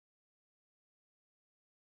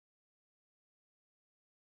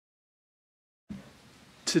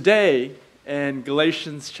Today, in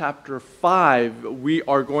Galatians chapter 5, we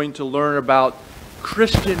are going to learn about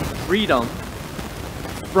Christian freedom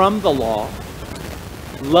from the law,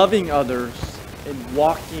 loving others, and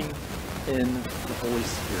walking in the Holy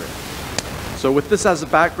Spirit. So with this as a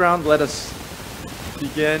background, let us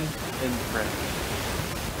begin in prayer.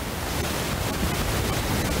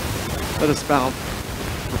 Let us bow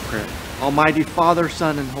for prayer. Almighty Father,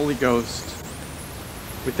 Son, and Holy Ghost,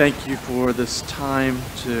 we thank you for this time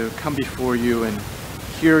to come before you and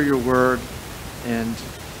hear your word and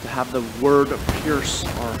to have the word pierce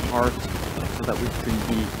our heart so that we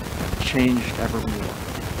can be changed evermore.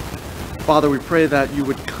 Father, we pray that you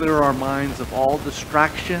would clear our minds of all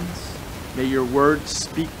distractions. May your words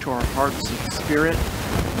speak to our hearts and spirit.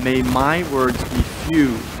 May my words be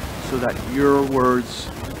few so that your words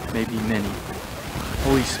may be many.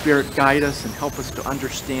 Holy Spirit, guide us and help us to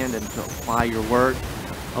understand and to apply your word.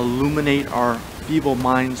 Illuminate our feeble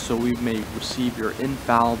minds so we may receive your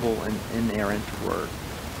infallible and inerrant word.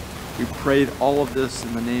 We pray all of this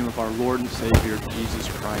in the name of our Lord and Savior, Jesus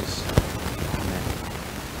Christ. Amen.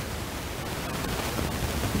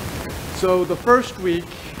 So the first week,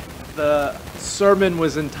 the sermon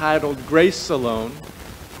was entitled Grace Alone.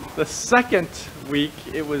 The second week,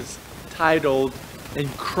 it was titled In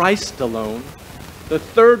Christ Alone. The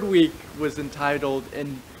third week was entitled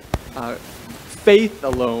In Faith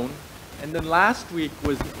Alone. And then last week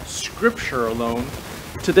was Scripture Alone.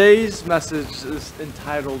 Today's message is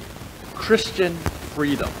entitled Christian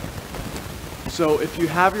Freedom. So if you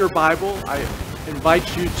have your Bible, I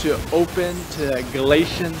invite you to open to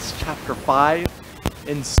Galatians chapter 5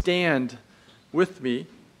 and stand with me,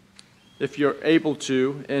 if you're able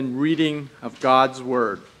to, in reading of God's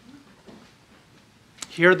Word.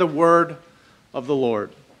 Hear the word of the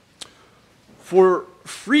Lord. For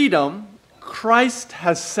freedom, Christ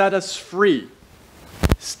has set us free.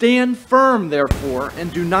 Stand firm, therefore,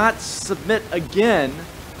 and do not submit again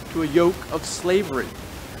to a yoke of slavery.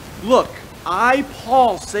 Look, I,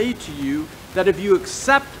 Paul, say to you that if you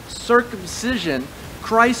accept circumcision,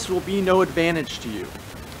 Christ will be no advantage to you.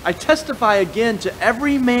 I testify again to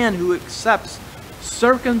every man who accepts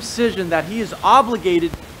circumcision that he is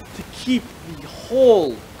obligated to keep the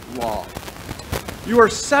whole law. You are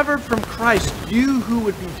severed from Christ, you who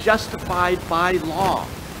would be justified by law.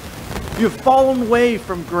 You have fallen away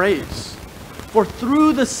from grace. For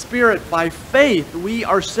through the Spirit, by faith, we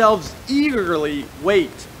ourselves eagerly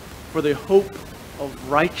wait for the hope of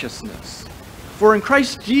righteousness. For in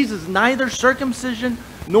Christ Jesus, neither circumcision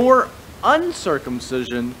nor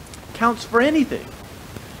uncircumcision counts for anything,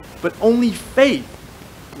 but only faith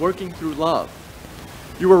working through love.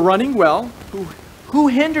 You are running well. Who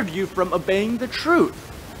hindered you from obeying the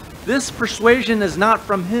truth? This persuasion is not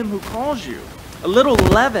from him who calls you. A little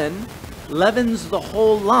leaven leavens the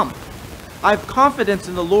whole lump. I have confidence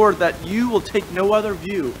in the Lord that you will take no other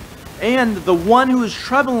view, and the one who is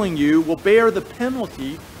troubling you will bear the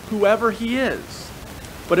penalty, whoever he is.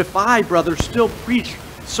 But if I, brother, still preach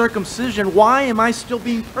circumcision, why am I still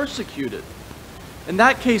being persecuted? In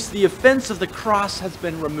that case, the offense of the cross has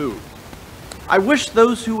been removed. I wish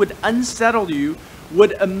those who would unsettle you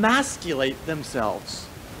would emasculate themselves.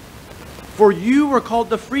 For you were called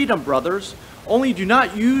to freedom, brothers. Only do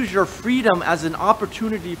not use your freedom as an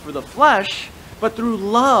opportunity for the flesh, but through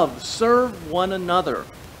love serve one another.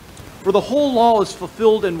 For the whole law is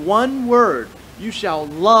fulfilled in one word: you shall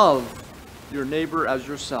love your neighbor as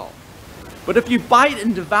yourself. But if you bite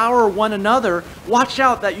and devour one another, watch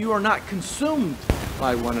out that you are not consumed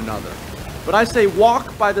by one another. But I say,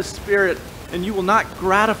 walk by the Spirit, and you will not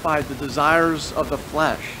gratify the desires of the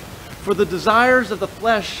flesh. For the desires of the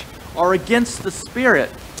flesh are against the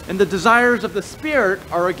Spirit, and the desires of the Spirit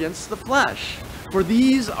are against the flesh. For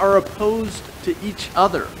these are opposed to each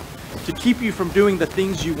other, to keep you from doing the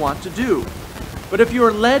things you want to do. But if you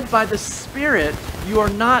are led by the Spirit, you are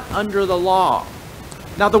not under the law.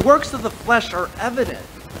 Now the works of the flesh are evident: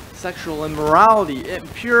 sexual immorality,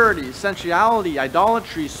 impurity, sensuality,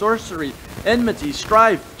 idolatry, sorcery, enmity,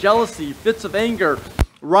 strife, jealousy, fits of anger,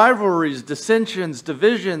 rivalries, dissensions,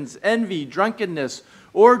 divisions, envy, drunkenness,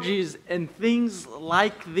 orgies, and things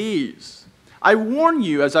like these. I warn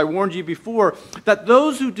you, as I warned you before, that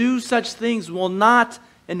those who do such things will not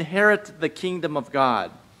inherit the kingdom of God.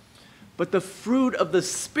 But the fruit of the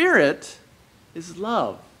Spirit is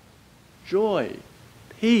love, joy,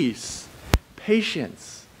 peace,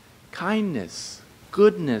 patience, kindness,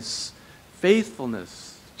 goodness,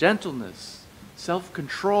 faithfulness, gentleness,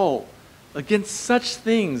 self-control. Against such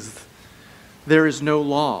things there is no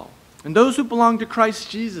law. And those who belong to Christ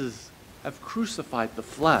Jesus have crucified the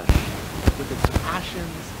flesh with its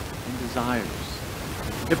passions and desires.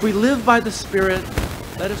 If we live by the Spirit,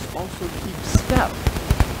 let us also keep step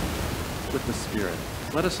with the Spirit.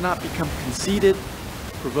 Let us not become conceited,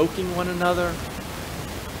 provoking one another,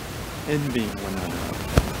 envying one another.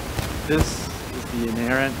 This is the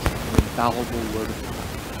inerrant and infallible Word of God.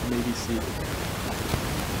 You may be seated.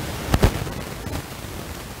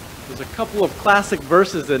 There's a couple of classic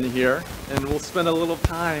verses in here, and we'll spend a little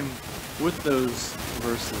time with those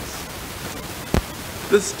verses.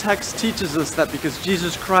 This text teaches us that because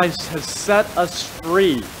Jesus Christ has set us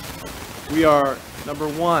free, we are, number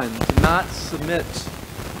one, to not submit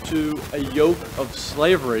to a yoke of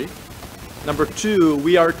slavery. Number two,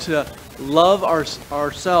 we are to love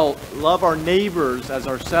our neighbors as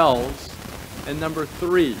ourselves. And number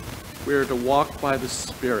three, we are to walk by the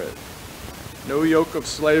Spirit. No yoke of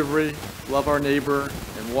slavery, love our neighbor,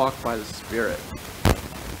 and walk by the Spirit.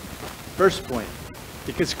 First point,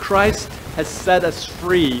 because Christ has set us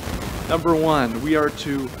free, number one, we are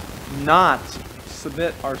to not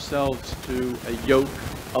submit ourselves to a yoke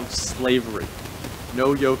of slavery.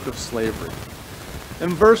 No yoke of slavery. In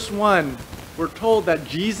verse 1, we're told that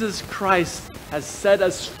Jesus Christ has set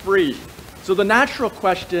us free. So the natural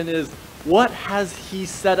question is, what has he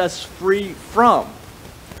set us free from?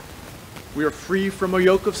 We are free from a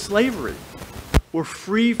yoke of slavery. We're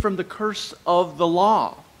free from the curse of the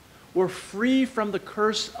law. We're free from the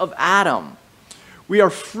curse of Adam. We are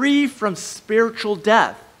free from spiritual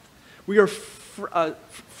death. We are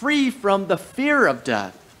free from the fear of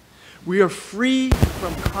death. We are free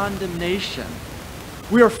from condemnation.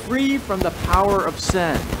 We are free from the power of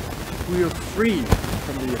sin. We are free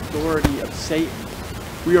from the authority of Satan.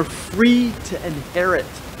 We are free to inherit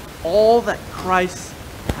all that Christ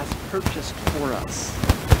has purchased for us.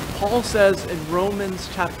 Paul says in Romans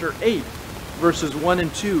chapter 8, verses 1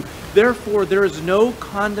 and 2, "Therefore there is no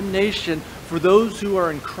condemnation for those who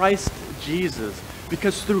are in Christ Jesus,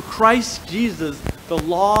 because through Christ Jesus, the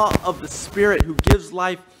law of the Spirit who gives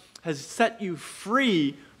life has set you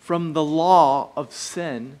free from the law of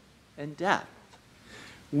sin and death."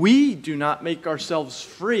 We do not make ourselves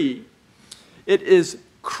free. It is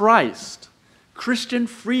Christ. Christian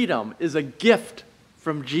freedom is a gift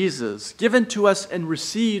from Jesus, given to us and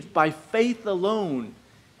received by faith alone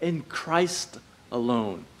in Christ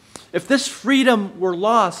alone. If this freedom were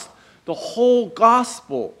lost, the whole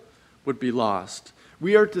gospel would be lost.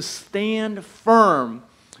 We are to stand firm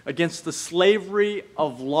against the slavery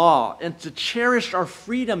of law and to cherish our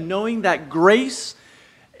freedom, knowing that grace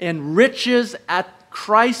and riches at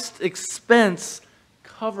Christ's expense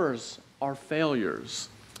covers our failures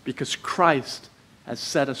because Christ has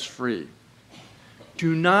set us free.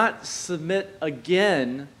 Do not submit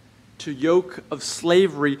again to yoke of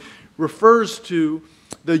slavery refers to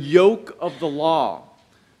the yoke of the law.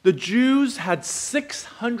 The Jews had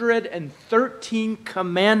 613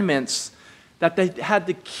 commandments that they had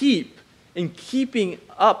to keep in keeping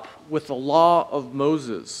up with the law of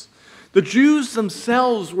Moses. The Jews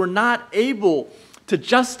themselves were not able to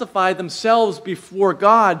justify themselves before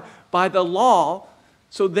God by the law,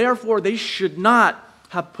 so therefore they should not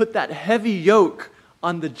have put that heavy yoke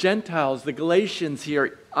on the Gentiles, the Galatians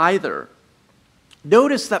here either.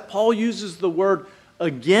 Notice that Paul uses the word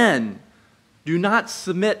again. Do not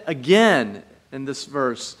submit again in this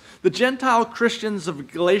verse. The Gentile Christians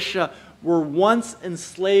of Galatia were once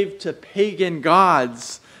enslaved to pagan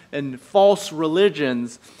gods and false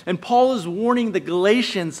religions. And Paul is warning the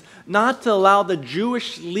Galatians not to allow the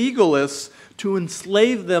Jewish legalists to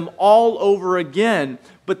enslave them all over again,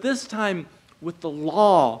 but this time with the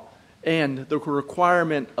law and the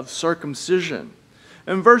requirement of circumcision.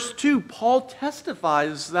 In verse 2, Paul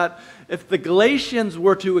testifies that if the Galatians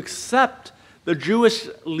were to accept the Jewish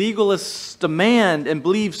legalists' demand and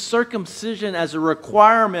believe circumcision as a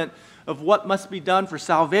requirement of what must be done for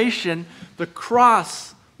salvation, the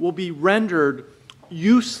cross will be rendered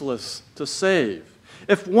useless to save.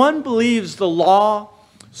 If one believes the law,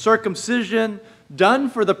 circumcision, done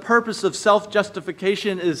for the purpose of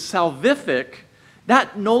self-justification is salvific,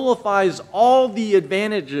 that nullifies all the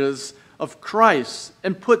advantages of Christ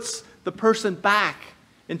and puts the person back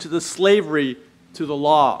into the slavery to the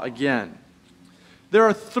law again. There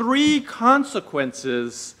are three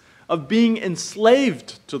consequences of being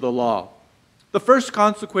enslaved to the law. The first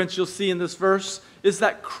consequence you'll see in this verse is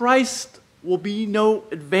that Christ will be no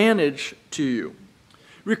advantage to you.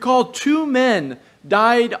 Recall, two men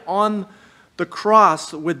died on the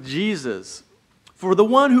cross with Jesus. For the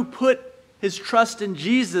one who put his trust in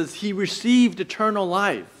Jesus, he received eternal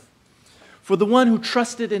life. For the one who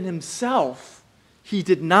trusted in himself, he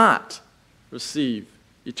did not receive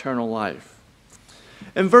eternal life.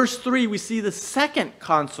 In verse 3, we see the second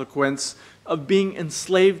consequence of being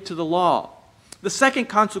enslaved to the law. The second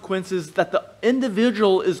consequence is that the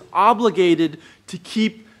individual is obligated to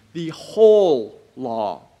keep the whole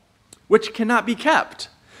law, which cannot be kept.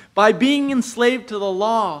 By being enslaved to the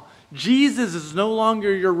law, Jesus is no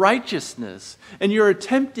longer your righteousness, and you're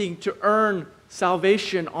attempting to earn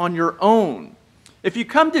salvation on your own. If you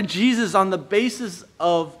come to Jesus on the basis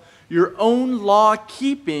of your own law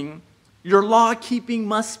keeping, your law keeping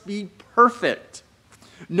must be perfect.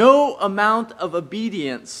 No amount of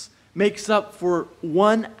obedience makes up for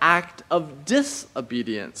one act of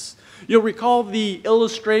disobedience. You'll recall the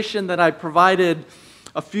illustration that I provided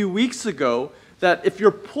a few weeks ago, that if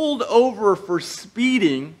you're pulled over for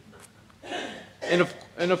speeding, and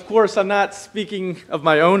of course I'm not speaking of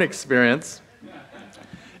my own experience,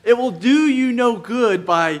 it will do you no good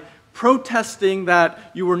by protesting that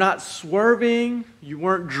you were not swerving, you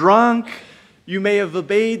weren't drunk, you may have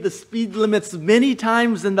obeyed the speed limits many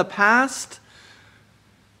times in the past.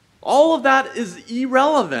 All of that is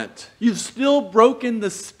irrelevant. You've still broken the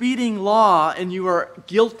speeding law and you are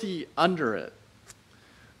guilty under it.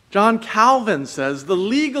 John Calvin says the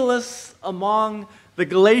legalists among the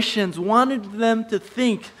Galatians wanted them to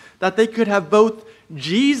think that they could have both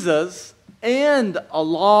Jesus and a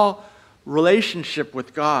law relationship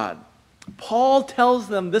with God. Paul tells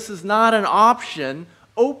them this is not an option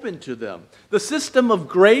open to them. The system of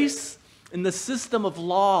grace and the system of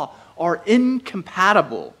law are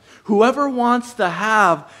incompatible. Whoever wants to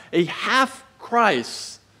have a half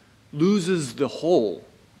Christ loses the whole.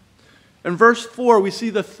 In verse 4, we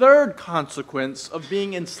see the third consequence of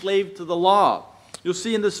being enslaved to the law. You'll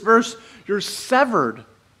see in this verse, you're severed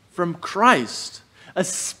from Christ, a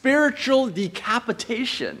spiritual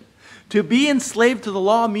decapitation. To be enslaved to the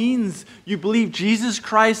law means you believe Jesus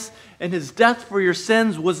Christ and his death for your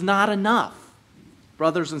sins was not enough.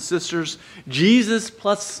 Brothers and sisters, Jesus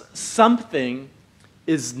plus something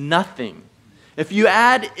is nothing. If you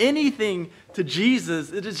add anything to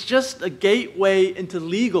Jesus, it is just a gateway into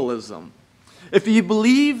legalism. If you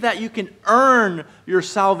believe that you can earn your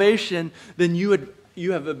salvation, then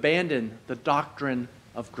you have abandoned the doctrine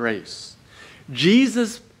of grace.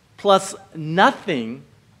 Jesus plus nothing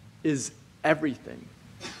is everything.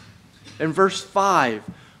 In verse 5,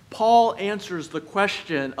 Paul answers the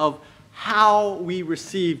question of how we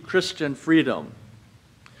receive Christian freedom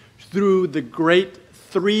through the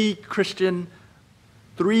three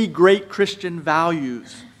great Christian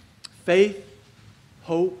values: faith,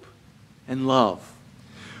 hope, and love.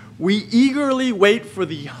 We eagerly wait for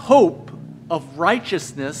the hope of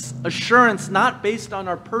righteousness, assurance not based on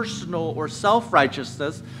our personal or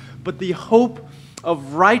self-righteousness, but the hope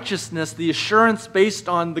of righteousness, the assurance based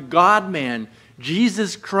on the God-man,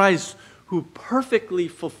 Jesus Christ, who perfectly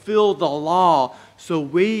fulfilled the law so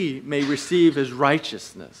we may receive his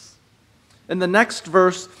righteousness. In the next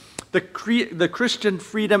verse, the Christian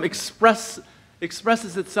freedom expresses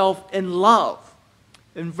itself in love.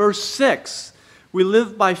 In verse 6, we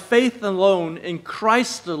live by faith alone, in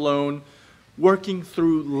Christ alone, working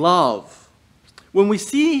through love. When we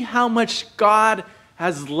see how much God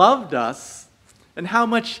has loved us and how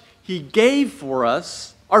much he gave for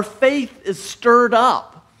us, our faith is stirred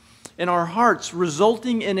up in our hearts,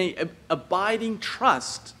 resulting in an abiding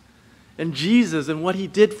trust in Jesus and what he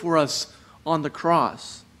did for us on the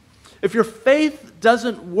cross. If your faith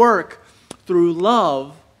doesn't work through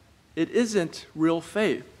love, it isn't real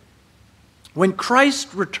faith. When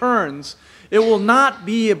Christ returns, it will not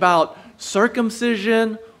be about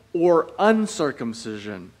circumcision or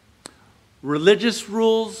uncircumcision, religious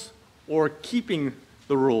rules or keeping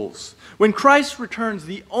the rules. When Christ returns,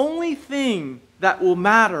 the only thing that will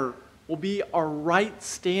matter will be our right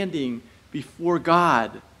standing before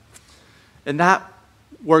God. And that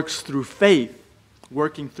works through faith,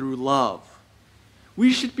 working through love.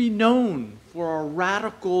 We should be known for our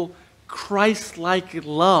radical Christ-like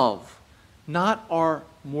love, not our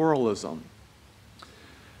moralism.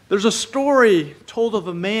 There's a story told of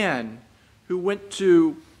a man who went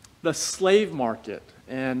to the slave market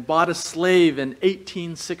and bought a slave in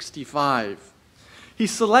 1865. He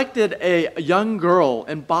selected a young girl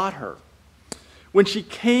and bought her. When she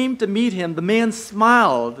came to meet him, the man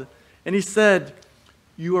smiled and he said,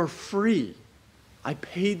 "You are free. I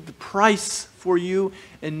paid the price for you,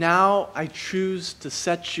 and now I choose to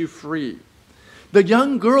set you free." The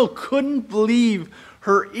young girl couldn't believe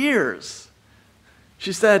her ears.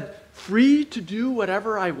 She said, "Free to do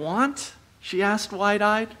whatever I want?" she asked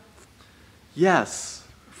wide-eyed. "Yes,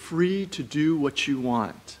 free to do what you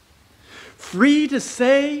want." "Free to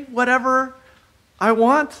say whatever I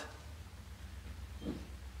want?"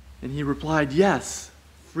 And he replied, "Yes,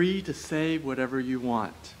 free to say whatever you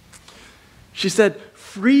want. She said,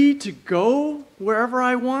 free to go wherever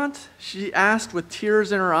I want? She asked with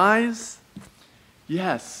tears in her eyes.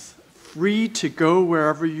 Yes, free to go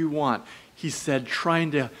wherever you want, he said,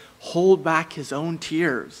 trying to hold back his own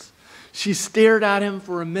tears. She stared at him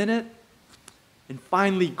for a minute and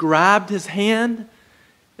finally grabbed his hand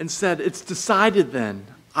and said, it's decided then,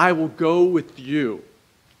 I will go with you.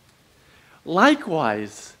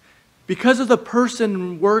 Likewise, because of the person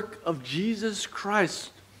and work of Jesus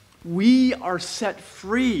Christ, we are set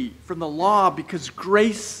free from the law because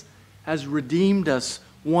grace has redeemed us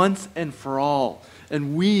once and for all.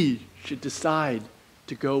 And we should decide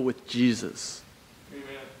to go with Jesus. Amen.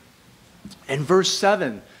 In verse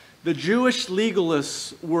 7, the Jewish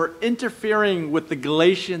legalists were interfering with the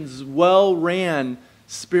Galatians' well-ran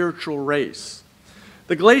spiritual race.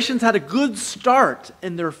 The Galatians had a good start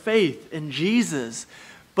in their faith in Jesus,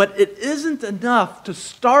 but it isn't enough to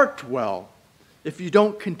start well if you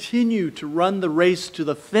don't continue to run the race to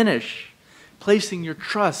the finish, placing your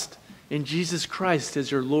trust in Jesus Christ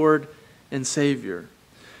as your Lord and Savior.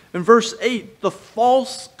 In verse 8, the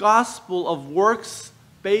false gospel of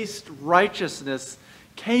works-based righteousness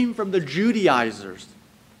came from the Judaizers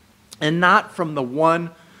and not from the one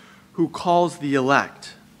who calls the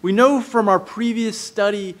elect. We know from our previous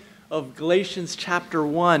study of Galatians chapter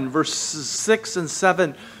 1, verses 6 and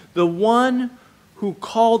 7, the one who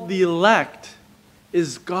called the elect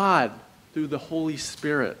is God through the Holy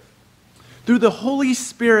Spirit. Through the Holy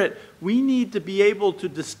Spirit, we need to be able to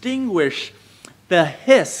distinguish the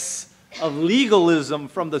hiss of legalism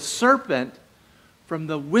from the serpent, from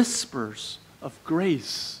the whispers of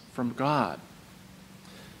grace from God.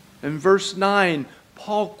 In verse 9,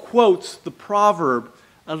 Paul quotes the proverb,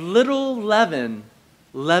 a little leaven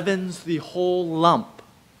leavens the whole lump.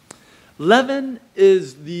 Leaven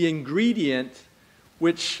is the ingredient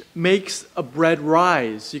which makes a bread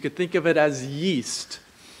rise. You could think of it as yeast.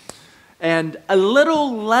 And a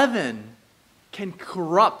little leaven can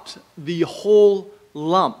corrupt the whole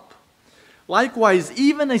lump. Likewise,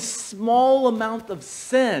 even a small amount of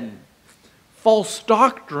sin, false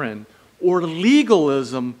doctrine, or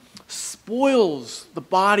legalism spoils the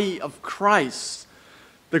body of Christ,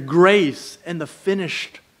 the grace and the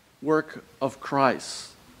finished work of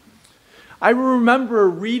Christ. I remember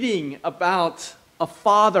reading about a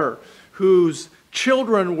father whose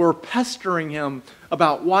children were pestering him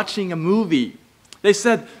about watching a movie. They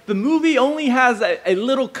said, the movie only has a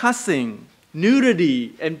little cussing,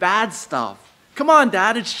 nudity, and bad stuff. Come on,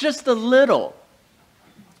 Dad, it's just a little.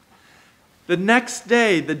 The next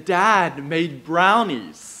day, the dad made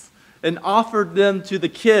brownies and offered them to the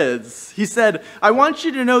kids. He said, I want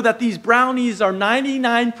you to know that these brownies are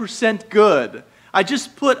 99% good. I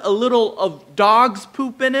just put a little of dog's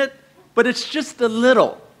poop in it, but it's just a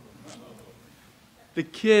little. The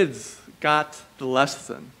kids got the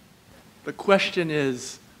lesson. The question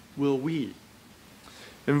is, will we?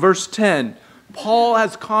 In verse 10, Paul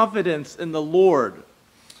has confidence in the Lord,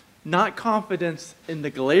 not confidence in the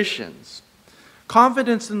Galatians.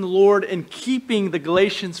 Confidence in the Lord in keeping the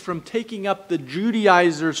Galatians from taking up the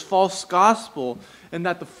Judaizers' false gospel, and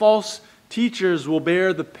that the false teachers will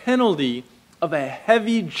bear the penalty of a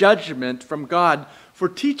heavy judgment from God for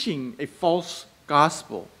teaching a false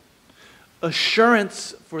gospel.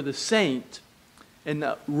 Assurance for the saint and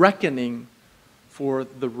a reckoning for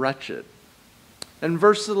the wretched. In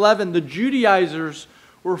verse 11, the Judaizers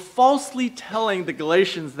were falsely telling the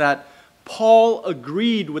Galatians that Paul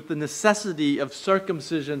agreed with the necessity of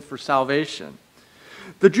circumcision for salvation.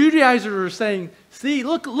 The Judaizers were saying, see,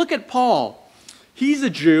 look at Paul. He's a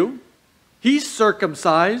Jew. He's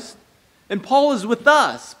circumcised. And Paul is with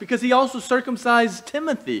us because he also circumcised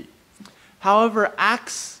Timothy. However,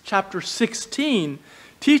 Acts chapter 16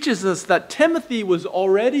 teaches us that Timothy was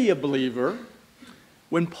already a believer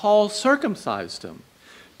when Paul circumcised him.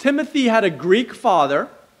 Timothy had a Greek father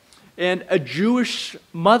and a Jewish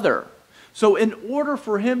mother. So in order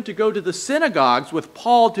for him to go to the synagogues with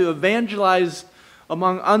Paul to evangelize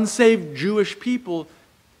among unsaved Jewish people,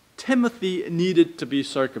 Timothy needed to be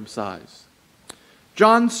circumcised.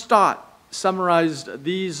 John Stott summarized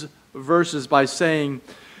these verses by saying,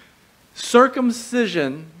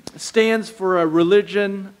 circumcision stands for a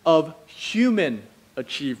religion of human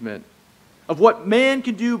achievement, of what man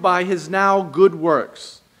can do by his now good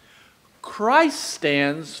works. Christ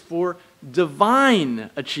stands for divine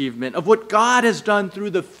achievement, of what God has done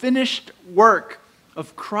through the finished work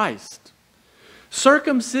of Christ.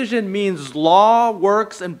 Circumcision means law,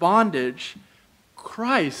 works, and bondage.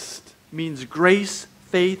 Christ means grace,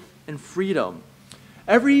 faith, and freedom.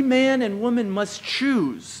 Every man and woman must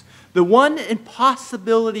choose The one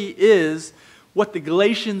impossibility is what the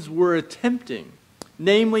Galatians were attempting,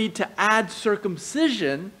 namely to add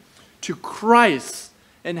circumcision to Christ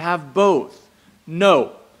and have both.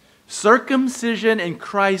 No, circumcision and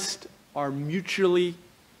Christ are mutually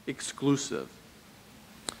exclusive.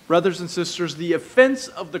 Brothers and sisters, the offense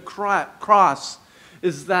of the cross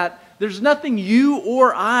is that there's nothing you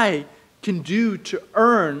or I can do to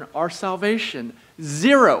earn our salvation.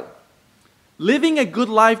 Zero. Living a good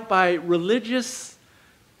life by religious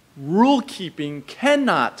rule-keeping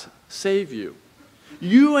cannot save you.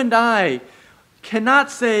 You and I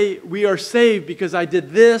cannot say we are saved because I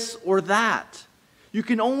did this or that. You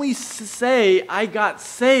can only say I got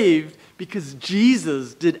saved because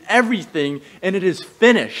Jesus did everything and it is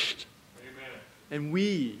finished. Amen. And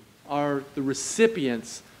we are the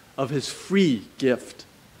recipients of his free gift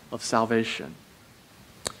of salvation.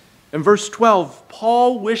 In verse 12,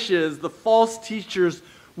 Paul wishes the false teachers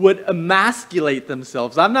would emasculate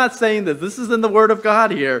themselves. I'm not saying that this is in the Word of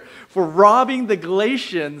God here, for robbing the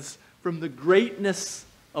Galatians from the greatness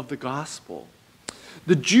of the gospel.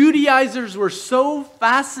 The Judaizers were so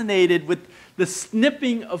fascinated with the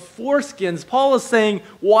snipping of foreskins. Paul is saying,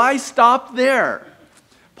 why stop there?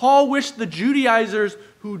 Paul wished the Judaizers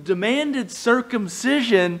who demanded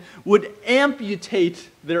circumcision would amputate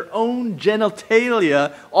their own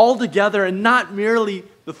genitalia altogether and not merely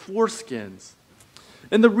the foreskins.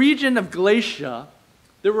 In the region of Galatia,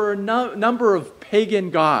 there were a number of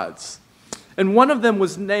pagan gods, and one of them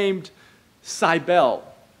was named Cybele.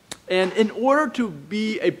 And in order to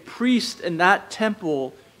be a priest in that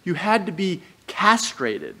temple, you had to be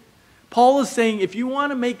castrated. Paul is saying if you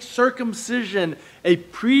want to make circumcision a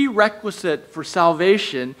prerequisite for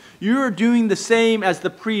salvation, you are doing the same as the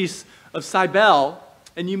priests of Cybele,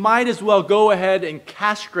 and you might as well go ahead and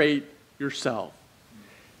castrate yourself.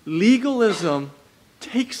 Legalism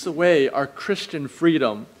takes away our Christian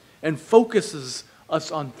freedom and focuses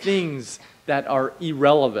us on things that are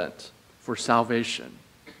irrelevant for salvation.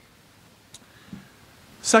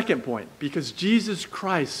 Second point, because Jesus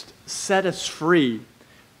Christ set us free,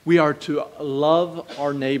 we are to love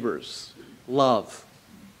our neighbors. Love.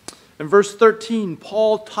 In verse 13,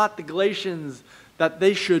 Paul taught the Galatians that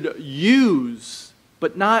they should use,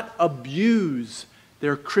 but not abuse,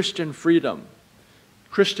 their Christian freedom.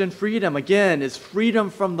 Christian freedom, again, is freedom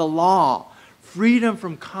from the law, freedom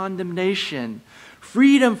from condemnation,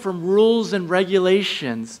 freedom from rules and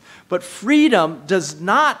regulations. But freedom does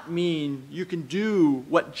not mean you can do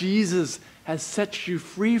what Jesus has set you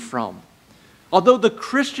free from. Although the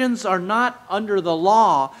Christians are not under the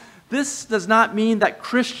law, this does not mean that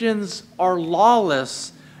Christians are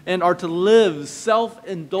lawless and are to live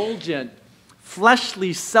self-indulgent,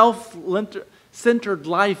 fleshly, self-centered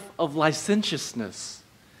life of licentiousness.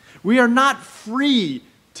 We are not free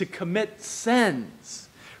to commit sins.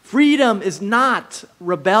 Freedom is not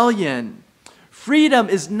rebellion. Freedom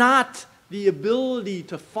is not the ability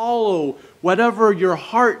to follow whatever your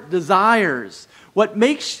heart desires. What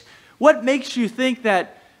makes you think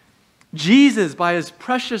that Jesus, by his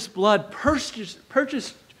precious blood,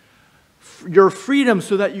 purchased your freedom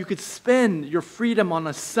so that you could spend your freedom on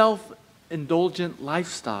a self-indulgent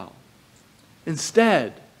lifestyle?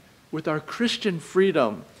 Instead, with our Christian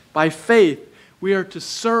freedom, by faith, we are to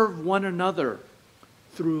serve one another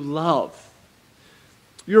through love.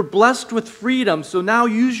 You're blessed with freedom, so now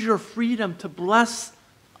use your freedom to bless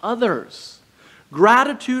others.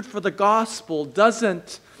 Gratitude for the gospel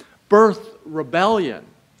doesn't birth rebellion.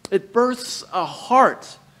 It births a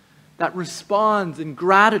heart that responds in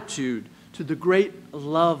gratitude to the great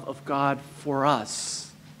love of God for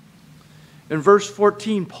us. In verse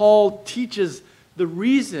 14, Paul teaches the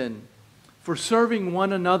reason for serving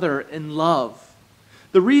one another in love.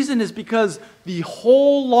 The reason is because the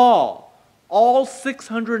whole law, all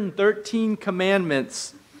 613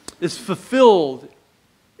 commandments, is fulfilled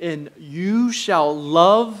in you shall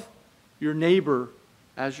love your neighbor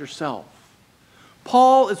as yourself.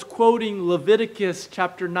 Paul is quoting Leviticus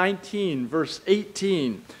chapter 19, verse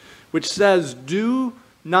 18, which says, "Do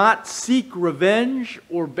not seek revenge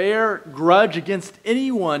or bear grudge against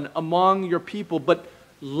anyone among your people, but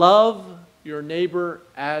love your neighbor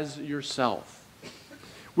as yourself."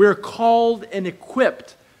 We're called and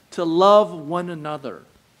equipped to love one another.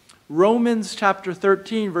 Romans chapter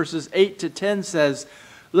 13, verses 8 to 10 says,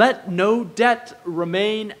 "Let no debt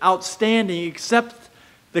remain outstanding except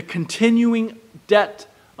the continuing debt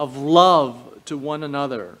of love to one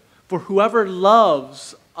another. For whoever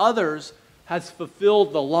loves others has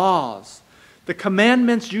fulfilled the laws. The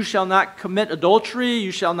commandments, you shall not commit adultery,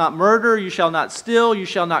 you shall not murder, you shall not steal, you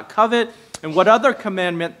shall not covet, and what other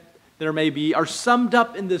commandment there may be are summed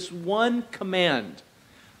up in this one command: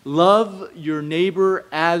 love your neighbor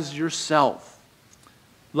as yourself.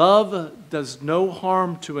 Love does no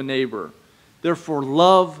harm to a neighbor. Therefore,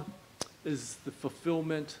 love is the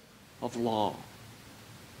fulfillment of law.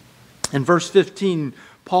 In verse 15,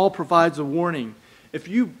 Paul provides a warning. If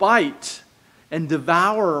you bite and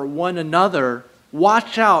devour one another,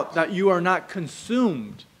 watch out that you are not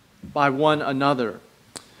consumed by one another.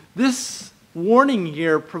 This warning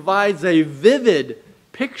here provides a vivid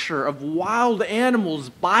picture of wild animals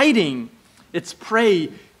biting its prey,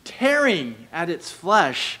 tearing at its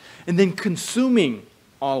flesh, and then consuming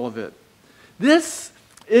all of it. This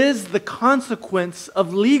is the consequence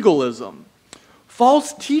of legalism.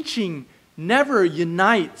 False teaching never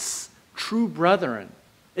unites true brethren.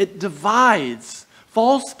 It divides.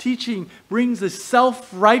 False teaching brings a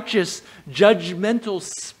self-righteous, judgmental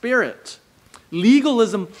spirit.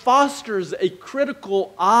 Legalism fosters a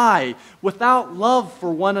critical eye without love for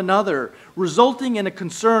one another, resulting in a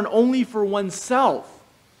concern only for oneself,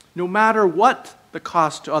 no matter what the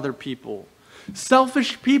cost to other people.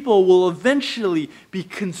 Selfish people will eventually be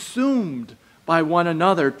consumed by one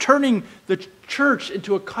another, turning the church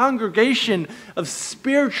into a congregation of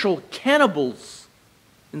spiritual cannibals.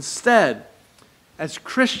 Instead, as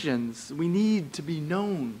Christians, we need to be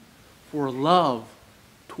known for love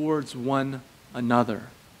towards one another.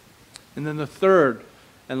 And then the third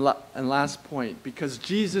and last point, because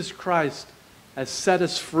Jesus Christ has set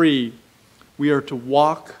us free, we are to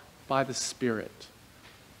walk by the Spirit.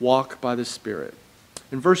 Walk by the Spirit.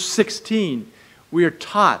 In verse 16, we are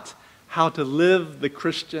taught how to live the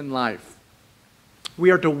Christian life. We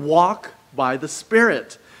are to walk by the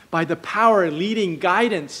Spirit, by the power, leading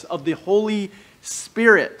guidance of the Holy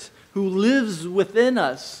Spirit who lives within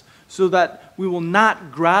us, so that we will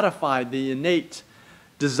not gratify the innate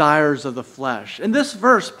desires of the flesh. In this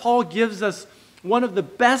verse, Paul gives us one of the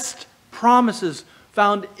best promises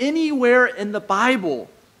found anywhere in the Bible,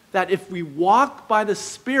 that if we walk by the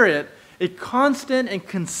Spirit, a constant and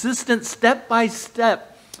consistent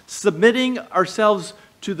step-by-step submitting ourselves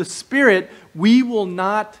to the Spirit, we will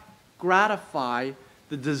not gratify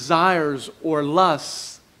the desires or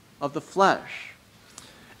lusts of the flesh.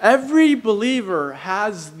 Every believer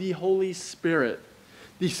has the Holy Spirit.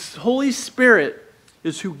 The Holy Spirit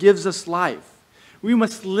is who gives us life. We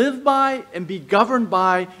must live by and be governed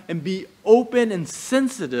by and be open and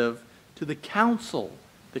sensitive to the counsel,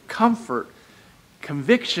 the comfort,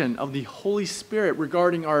 conviction of the Holy Spirit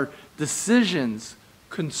regarding our decisions,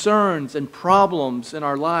 concerns, and problems in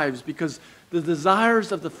our lives, because the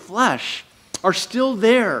desires of the flesh are still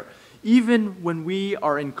there even when we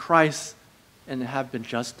are in Christ and have been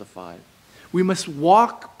justified. We must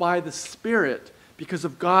walk by the Spirit because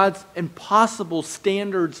of God's impossible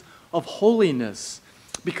standards of holiness,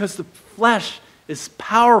 because the flesh is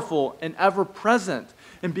powerful and ever-present,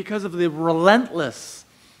 and because of the relentless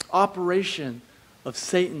operation of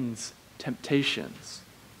Satan's temptations.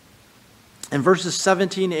 In verses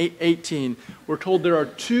 17 and 18, we're told there are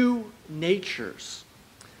two natures.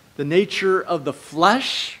 The nature of the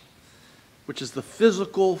flesh, which is the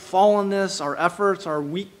physical fallenness, our efforts, our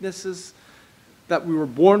weaknesses that we were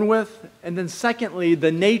born with. And then secondly,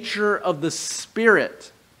 the nature of the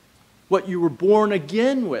Spirit, what you were born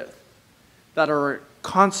again with, that are at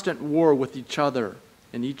constant war with each other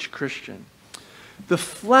in each Christian. The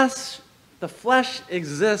flesh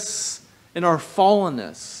exists in our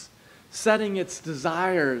fallenness, setting its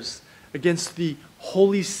desires against the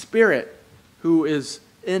Holy Spirit who is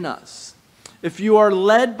in us. If you are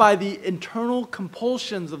led by the internal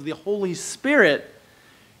compulsions of the Holy Spirit,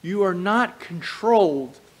 you are not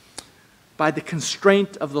controlled by the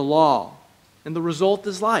constraint of the law, and the result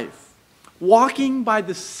is life. Walking by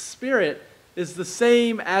the Spirit is the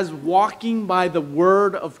same as walking by the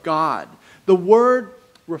Word of God. The Word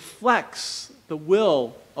reflects the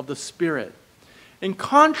will of the Spirit. In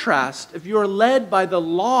contrast, if you are led by the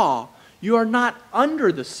law, you are not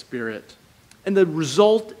under the Spirit, and the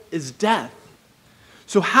result is death.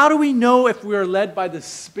 So how do we know if we are led by the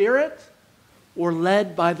Spirit or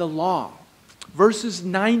led by the law? Verses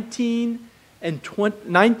 19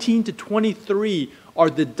 to 23 are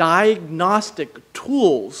the diagnostic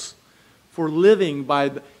tools for living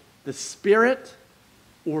by the Spirit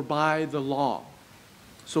or by the law.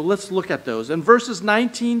 So let's look at those. In verses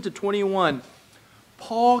 19 to 21,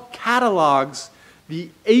 Paul catalogs the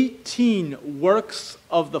 18 works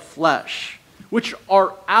of the flesh, which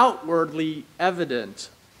are outwardly evident,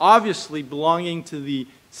 obviously belonging to the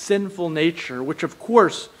sinful nature, which of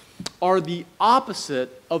course are the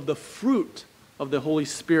opposite of the fruit of the Holy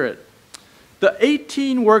Spirit. The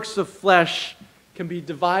 18 works of flesh can be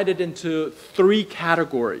divided into three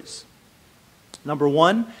categories. Number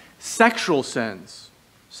one, sexual sins.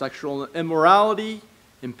 Sexual immorality,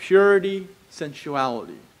 impurity,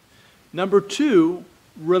 sensuality. Number two,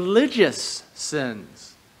 religious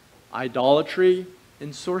sins. Idolatry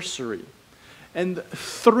and sorcery. And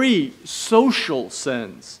three, social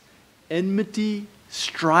sins. Enmity,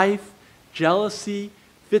 strife, jealousy,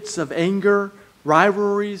 fits of anger,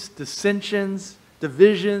 rivalries, dissensions,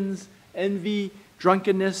 divisions, envy,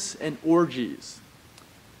 drunkenness, and orgies.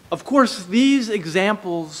 Of course, these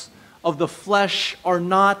examples of the flesh are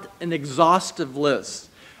not an exhaustive list.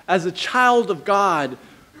 As a child of God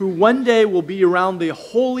who one day will be around the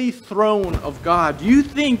holy throne of God, do you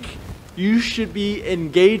think you should be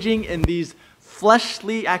engaging in these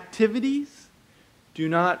fleshly activities? Do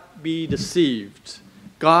not be deceived.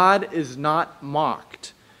 God is not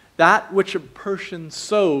mocked. That which a person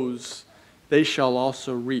sows, they shall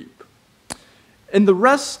also reap. In the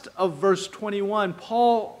rest of verse 21,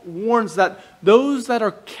 Paul warns that those that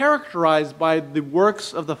are characterized by the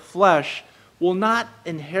works of the flesh will not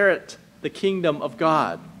inherit the kingdom of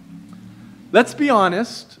God. Let's be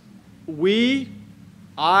honest.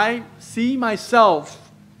 I see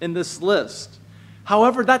myself in this list.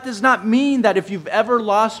 However, that does not mean that if you've ever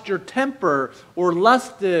lost your temper or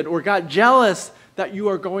lusted or got jealous, that you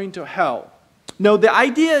are going to hell. No, the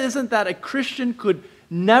idea isn't that a Christian could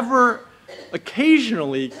never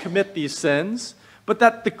occasionally commit these sins, but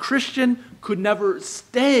that the Christian could never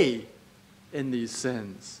stay in these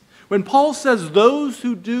sins. When Paul says those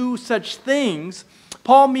who do such things,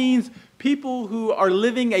 Paul means people who are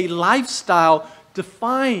living a lifestyle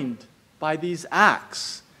defined by these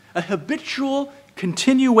acts, a habitual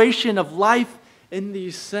continuation of life in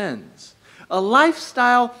these sins. A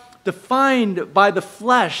lifestyle defined by the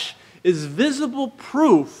flesh is visible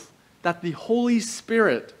proof that the Holy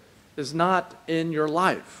Spirit is not in your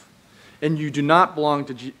life, and you do not belong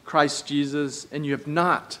to Christ Jesus, and you have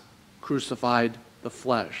not crucified the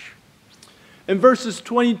flesh. In verses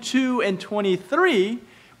 22 and 23,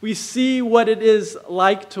 we see what it is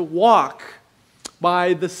like to walk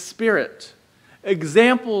by the Spirit.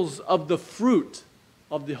 Examples of the fruit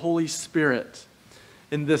of the Holy Spirit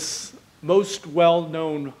in this most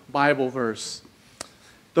well-known Bible verse.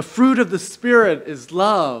 The fruit of the Spirit is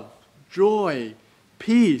love, joy,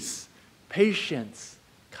 peace, patience,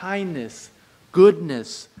 kindness,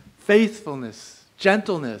 goodness, faithfulness,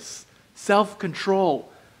 gentleness, self-control.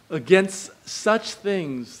 Against such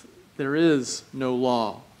things there is no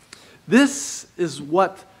law. This is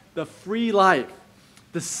what the free life,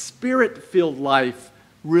 the Spirit-filled life,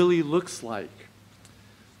 really looks like.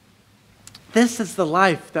 This is the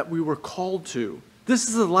life that we were called to. This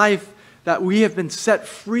is the life that we have been set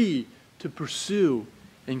free to pursue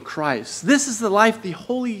in Christ. This is the life the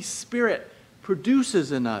Holy Spirit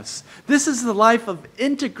produces in us. This is the life of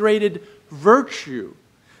integrated virtue.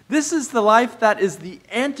 This is the life that is the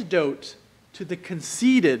antidote to the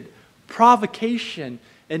conceited, provocation,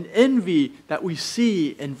 and envy that we see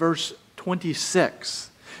in verse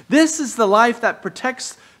 26. This is the life that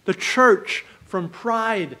protects the church from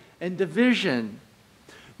pride and division.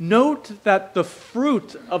 Note that the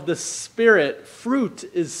fruit of the Spirit, fruit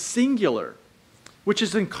is singular, which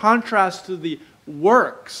is in contrast to the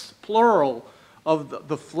works, plural, of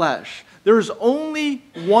the flesh. There is only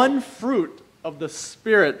one fruit of the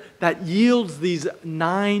Spirit that yields these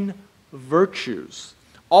 9 virtues.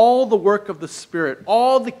 All the work of the Spirit,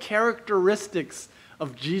 all the characteristics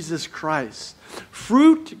of Jesus Christ.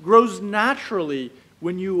 Fruit grows naturally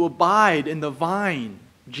when you abide in the vine,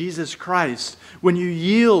 Jesus Christ, when you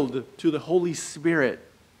yield to the Holy Spirit.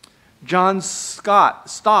 John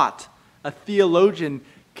Stott, a theologian,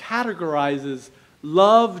 categorizes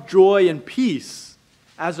love, joy, and peace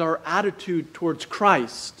as our attitude towards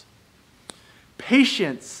Christ.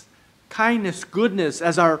 Patience, kindness, goodness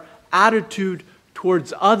as our attitude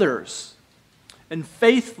towards others. And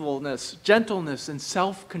faithfulness, gentleness, and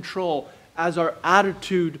self-control as our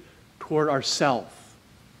attitude toward ourselves.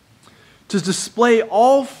 To display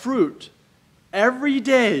all fruit every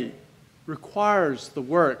day requires the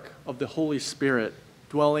work of the Holy Spirit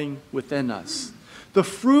dwelling within us. The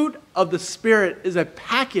fruit of the Spirit is a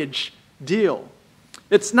package deal.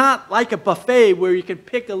 It's not like a buffet where you can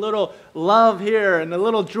pick a little love here and a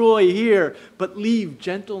little joy here, but leave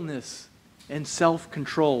gentleness and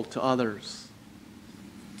self-control to others.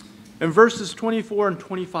 In verses 24 and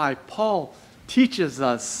 25, Paul teaches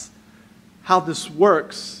us how this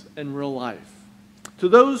works in real life. To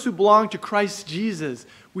those who belong to Christ Jesus,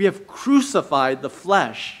 we have crucified the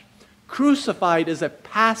flesh. Crucified is a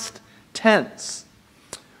past tense.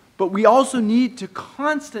 but we also need to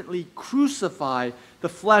constantly crucify the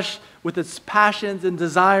flesh with its passions and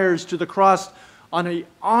desires to the cross on an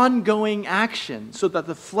ongoing action so that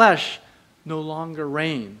the flesh no longer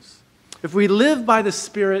reigns. If we live by the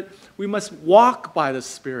Spirit, we must walk by the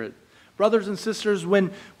Spirit. Brothers and sisters,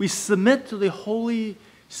 when we submit to the Holy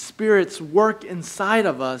Spirit's work inside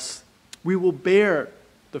of us, we will bear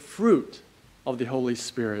the fruit of the Holy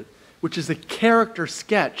Spirit, which is a character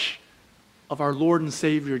sketch of our Lord and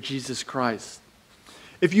Savior Jesus Christ.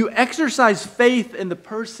 If you exercise faith in the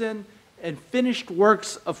person and finished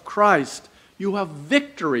works of Christ, you have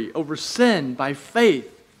victory over sin by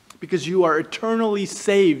faith, because you are eternally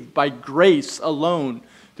saved by grace alone,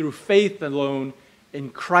 through faith alone, in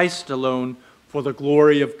Christ alone, for the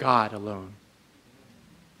glory of God alone.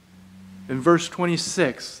 In verse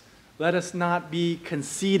 26, let us not be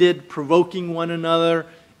conceited, provoking one another,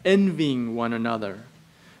 envying one another.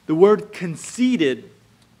 The word conceited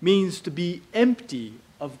means to be empty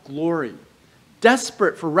of glory,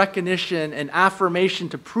 desperate for recognition and affirmation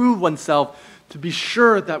to prove oneself, to be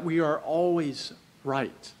sure that we are always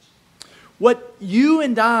right. What you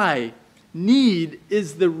and I need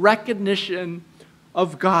is the recognition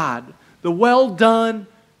of God, the well done,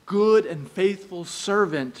 good and faithful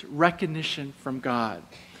servant recognition from God.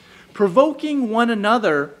 Provoking one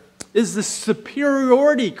another is the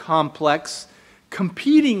superiority complex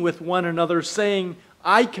competing with one another, saying,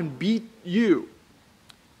 I can beat you.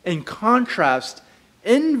 In contrast,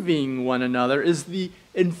 envying one another is the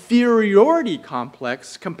inferiority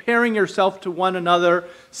complex, comparing yourself to one another,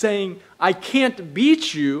 saying, I can't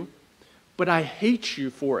beat you, but I hate you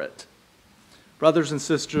for it. Brothers and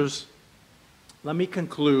sisters, let me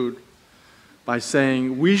conclude by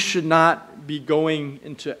saying we should not be going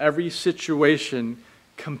into every situation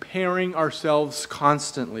comparing ourselves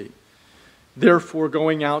constantly, therefore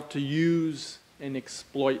going out to use and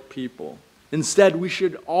exploit people. Instead, we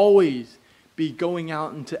should always be going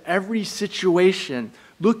out into every situation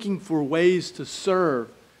looking for ways to serve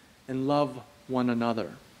and love one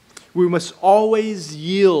another. We must always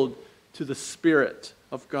yield to the Spirit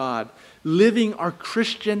of God, living our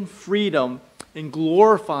Christian freedom and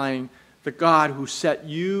glorifying the God who set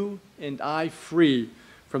you and I free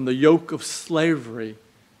from the yoke of slavery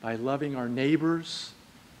by loving our neighbors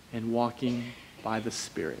and walking by the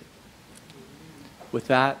Spirit. With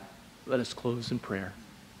that, let us close in prayer.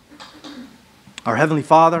 Our Heavenly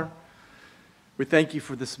Father, we thank you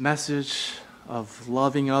for this message of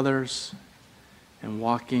loving others and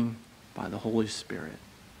walking by the Holy Spirit.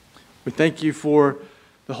 We thank you for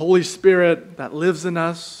the Holy Spirit that lives in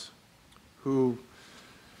us, who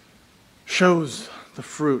shows the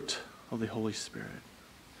fruit of the Holy Spirit.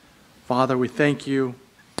 Father, we thank you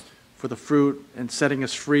for the fruit and setting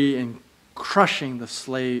us free and crushing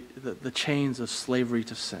the chains of slavery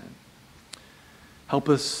to sin. Help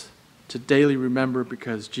us to daily remember,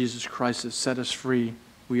 because Jesus Christ has set us free,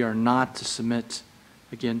 we are not to submit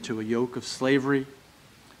again to a yoke of slavery,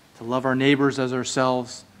 to love our neighbors as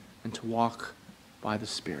ourselves, and to walk by the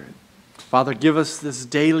Spirit. Father, give us this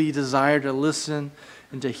daily desire to listen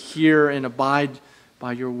and to hear and abide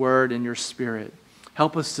by your word and your Spirit.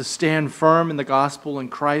 Help us to stand firm in the gospel in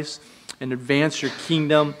Christ and advance your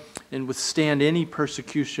kingdom and withstand any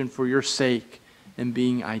persecution for your sake and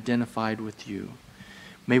being identified with you.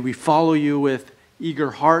 May we follow you with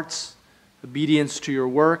eager hearts, obedience to your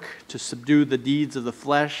work, to subdue the deeds of the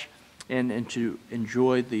flesh, and to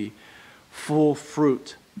enjoy the full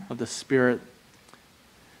fruit of the Spirit,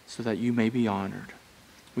 so that you may be honored.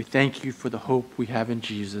 We thank you for the hope we have in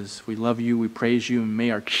Jesus. We love you, we praise you, and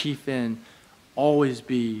may our chief end always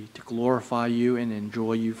be to glorify you and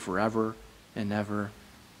enjoy you forever and ever.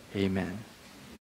 Amen.